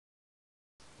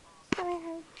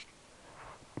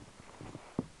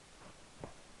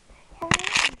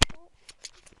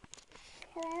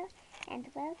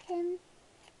welcome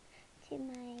to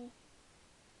my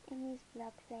Emmy's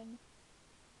vlog thing.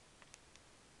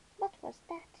 What was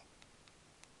that?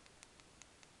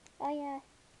 Oh yeah,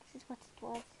 this is what it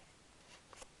was.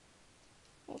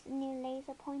 It's a new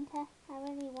laser pointer. I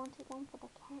really wanted one for the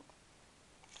cat.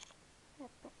 I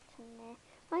put some there.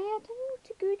 Oh yeah, I don't know what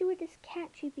to do with this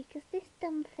cat tree because this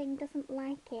dumb thing doesn't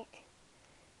like it.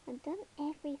 I've done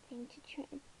everything to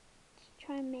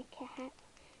try and make her happy,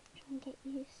 try and get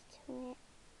used to it.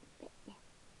 But yeah.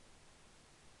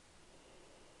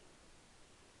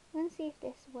 Let's see if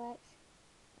this works.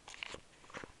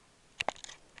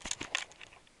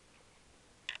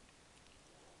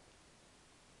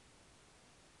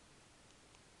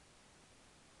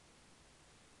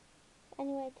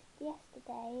 Anyway,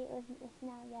 yesterday, it's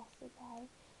now yesterday,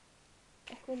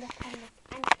 if we look on this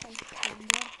entrance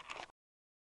camera,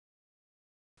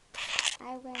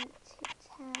 I went to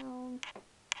town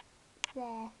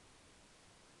there.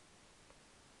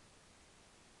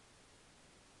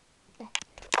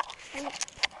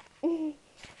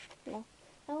 No,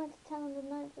 I went to town the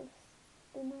 9th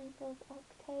of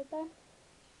October.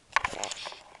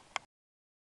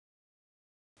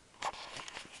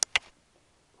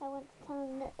 I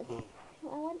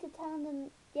went to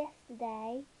town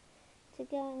yesterday to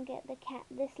go and get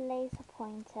this laser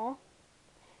pointer,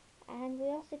 and we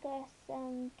also got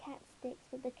some cat sticks,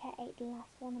 but the cat ate the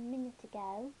last one a minute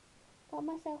ago. Got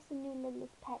myself some new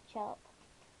littlest pet shop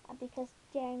because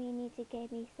Jeremy and Nita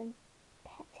gave me some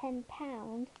 £10,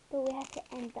 but we had to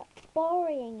end up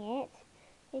borrowing it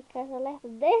because I left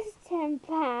this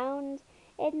 £10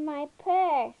 in my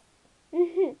purse.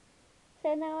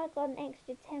 So now I got an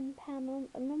extra £10.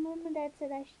 My mum and dad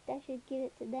said I should give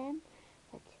it to them,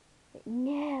 but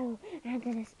no, I'm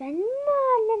gonna spend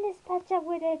more littlest pet shop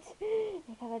with it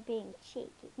if I were being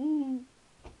cheeky. Yeah.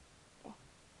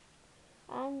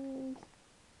 And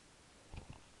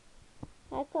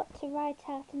I got to write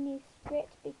out a new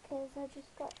script because I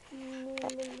just got some new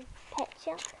little pet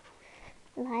shop,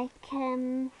 like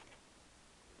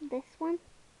this one,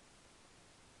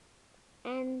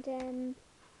 and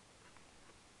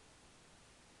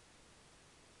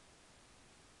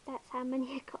that's how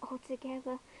many I got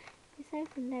altogether. It's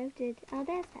overloaded. Oh,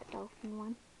 there's that dolphin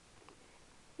one.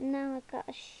 Now I've got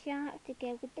a shark to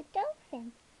go with the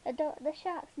dolphin. The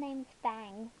shark's name's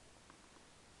Fang.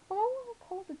 What I want to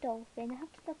call the dolphin, I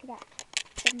have to look it up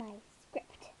in my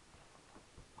script.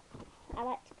 I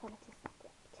like to call it a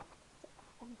script.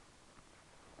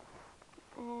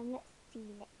 Let's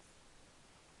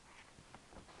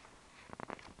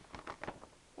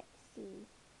see.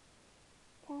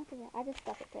 I just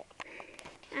got it.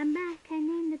 I'm back. I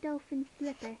named the dolphin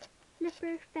Flipper.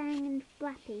 Flipper, Fang, and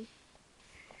Flappy.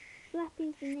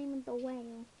 Flappy's the name of the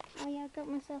whale. Oh yeah, I got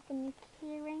myself a new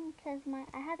keyring because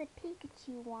I had a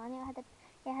Pikachu one.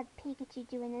 It had Pikachu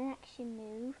doing an action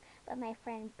move, but my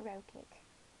friend broke it.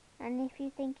 And if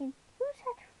you're thinking, who's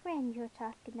that friend you're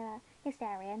talking about? It's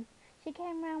Arian. She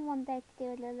came around one day to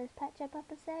do a Littlest Pet Shop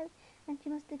episode, and she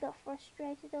must have got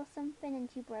frustrated or something, and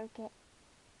she broke it.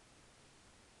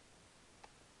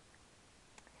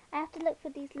 I have to look for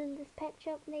these Littlest Pet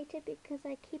Shop later because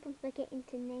I keep on forgetting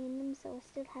to name them, so I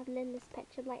still have Littlest Pet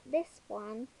Shop like this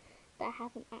one that I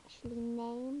haven't actually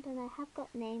named, and I have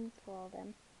got names for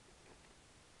them.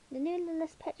 The new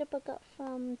Littlest Pet Shop I got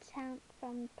from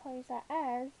Toys R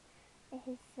Us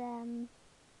is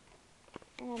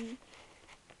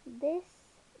this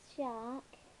shark,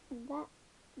 that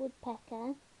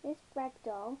woodpecker, this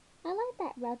ragdoll. I like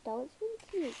that ragdoll, it's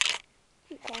really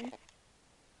cute one.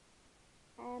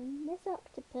 This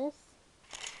octopus,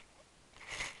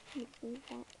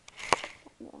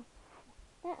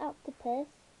 that octopus,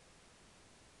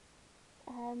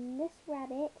 this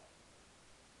rabbit,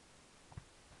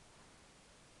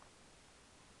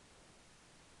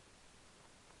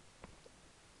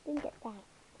 didn't get that,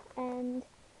 and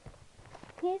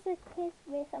here's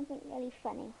something really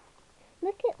funny.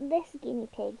 Look at this guinea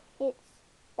pig, it's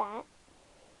that.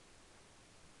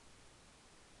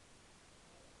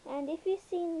 And if you've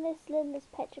seen this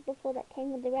Littlest Pet Shop before that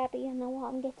came with the rabbit, you know what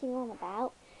I'm getting on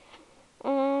about.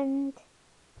 And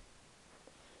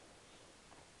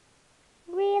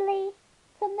really,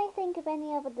 couldn't they think of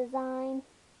any other design?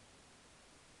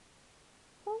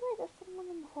 Sounds like there's someone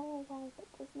in the hallway, but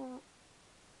there's not.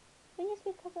 I think it's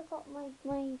because I've got my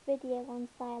video on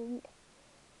silent,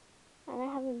 and I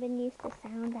haven't been used to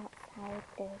sound outside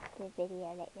the video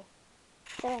lately.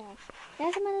 So anyway,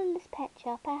 there's my Littlest Pet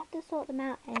Shop. I have to sort them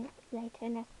out later,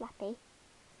 and there's Flappy.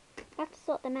 I have to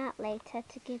sort them out later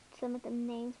to give some of them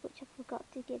names, which I forgot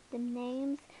to give them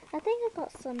names. I think I've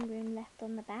got some room left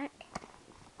on the back.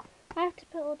 I have to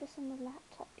put all this on the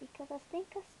laptop because I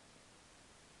think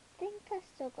I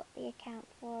still got the account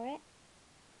for it.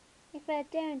 If I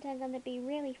don't, I'm going to be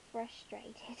really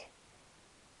frustrated.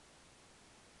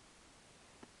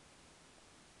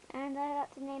 And I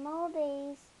got to name all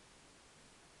these.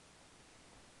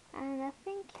 And I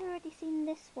think you've already seen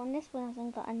this one. This one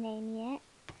hasn't got a name yet.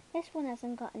 This one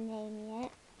hasn't got a name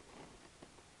yet.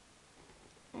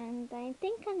 And I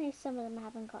think I know some of them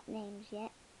haven't got names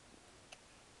yet.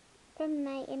 From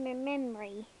my inner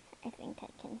memory, I think I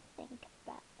can think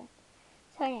about them.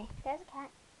 So anyway, there's a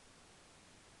cat.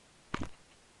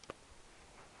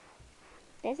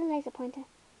 There's a laser pointer.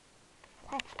 It's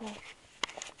hard to play.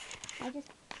 I just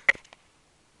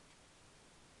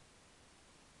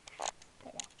put it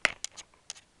there.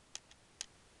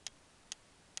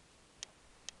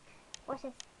 Watch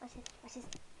this, watch this, watch this.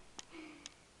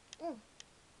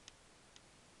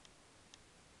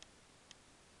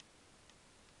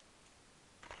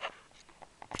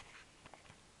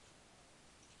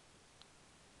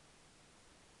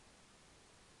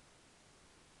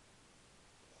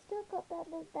 Still got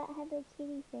that Hello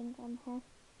Kitty thing on her.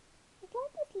 It's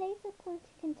like this laser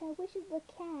pointer can tell which is a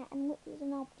cat and which is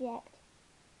an object.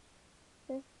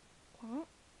 There's cat,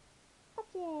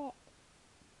 object,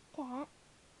 cat,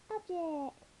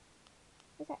 object.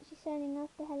 It's actually showing off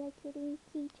the Hello Kitty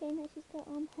keychain that she's got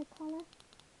on her collar.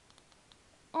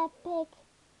 Epic.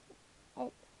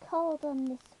 It's cold on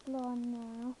this floor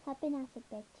now. I've been out of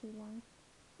bed too long.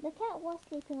 The cat was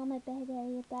sleeping on my bed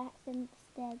earlier, but I accidentally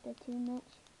disturbed her too much.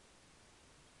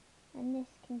 And this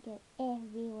can go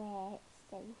everywhere. It's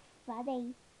so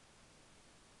funny.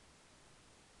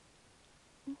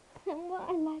 And what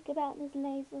I like about this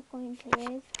laser pointer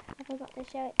is, I forgot to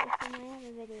show it this in my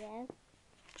other video.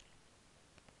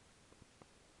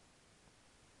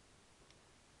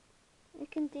 It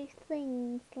can do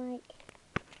things like,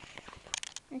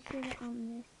 I showed it on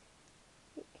this.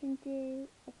 It can do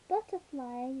a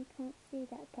butterfly, you can't see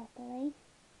that properly.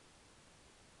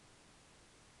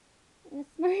 A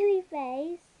smiley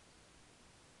face.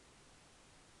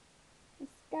 A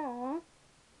star.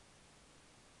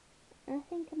 I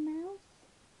think a mouse.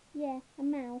 Yeah, a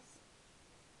mouse.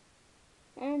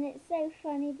 And it's so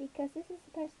funny because this is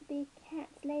supposed to be a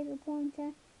cat's laser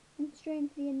pointer, and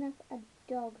strangely enough, a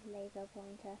dog's laser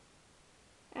pointer.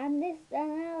 And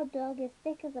our dog is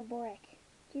thick as a brick.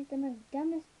 She's the most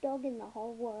dumbest dog in the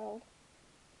whole world.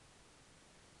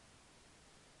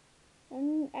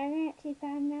 And I actually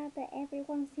found out that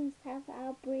everyone seems to have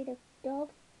our breed of dog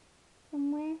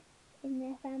somewhere in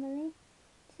their family.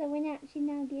 So we're actually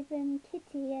now giving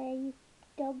Kitty a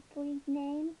dog breed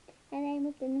name. Her name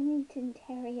is the Nuneaton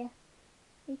Terrier.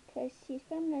 Because she's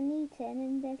from Nuneaton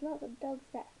and there's lots of dogs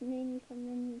that's mainly from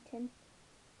Nuneaton.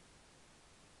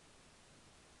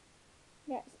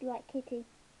 That's like Kitty.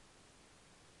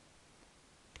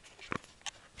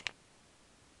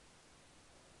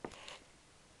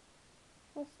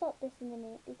 I'll stop this in a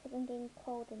minute because I'm getting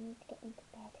cold and need to get into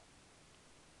bed.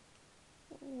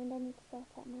 And I need to sort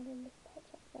out my littlest pet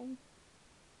shop thing.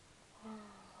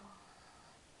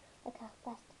 Look how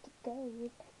fast it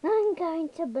goes. I'm going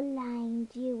to blind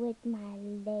you with my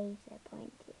laser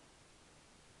pointer.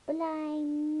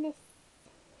 Blindness.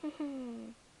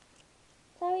 Haha.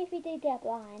 Sorry if you did get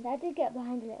blind. I did get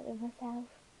blind a little bit myself.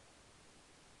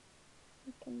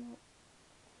 Look at that.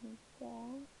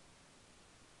 There.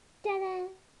 Ta-da!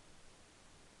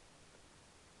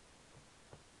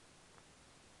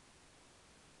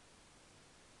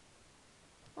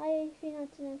 If you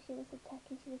want to know, she's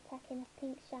attacking a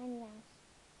pink shiny mouse.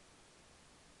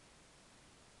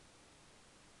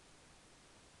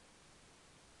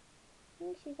 I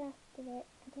think she's after it.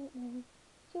 I don't know.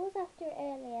 She was after it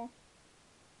earlier.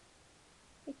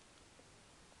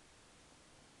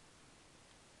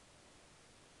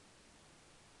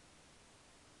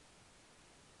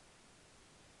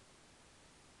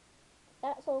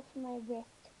 That's all for my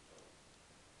wrist.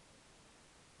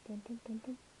 Dun dun dun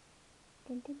dun.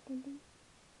 Dun dun dun dun.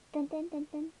 Dun dun dun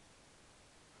dun.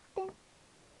 Dun.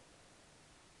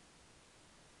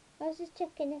 I was just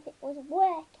checking if it was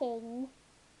working.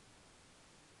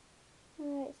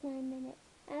 Oh, it's 9 minutes.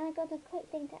 And I got a quick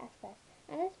thing to ask first.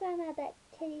 I just found out that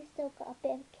Teddy's still got a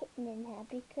bit of kitten in her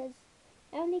because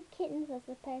only kittens are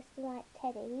supposed to like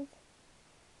teddies.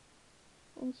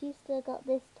 And she's still got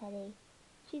this teddy.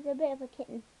 She's a bit of a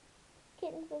kitten.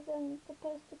 Kittens are only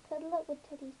supposed to cuddle up with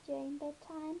teddies during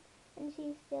bedtime, and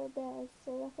she still does.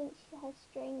 So I think she has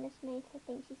strangeness made her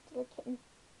think she's still a kitten.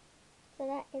 So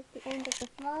that is the end of the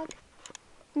vlog.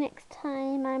 Next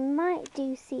time I might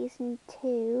do season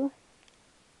 2.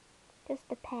 Just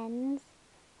depends.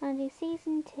 I'll do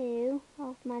season 2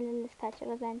 of my Littlest Pet Shop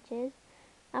adventures.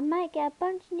 I might get a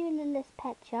bunch of new Littlest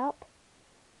Pet Shop,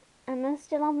 and I'm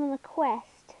still on the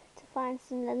quest to find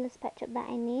some Littlest Pet Shop that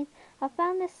I need. I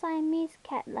found this Siamese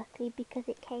cat luckily because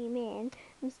it came in.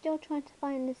 I'm still trying to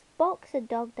find this boxer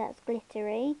dog that's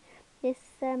glittery, this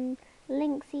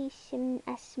Lynxy and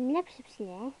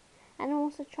I'm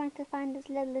also trying to find this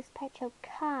Littlest Pet Shop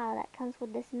car that comes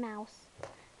with this mouse.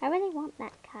 I really want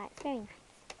that car, it's very nice.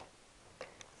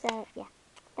 So yeah,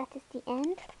 that is the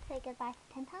end. Say goodbye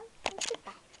for 10 times and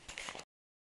goodbye.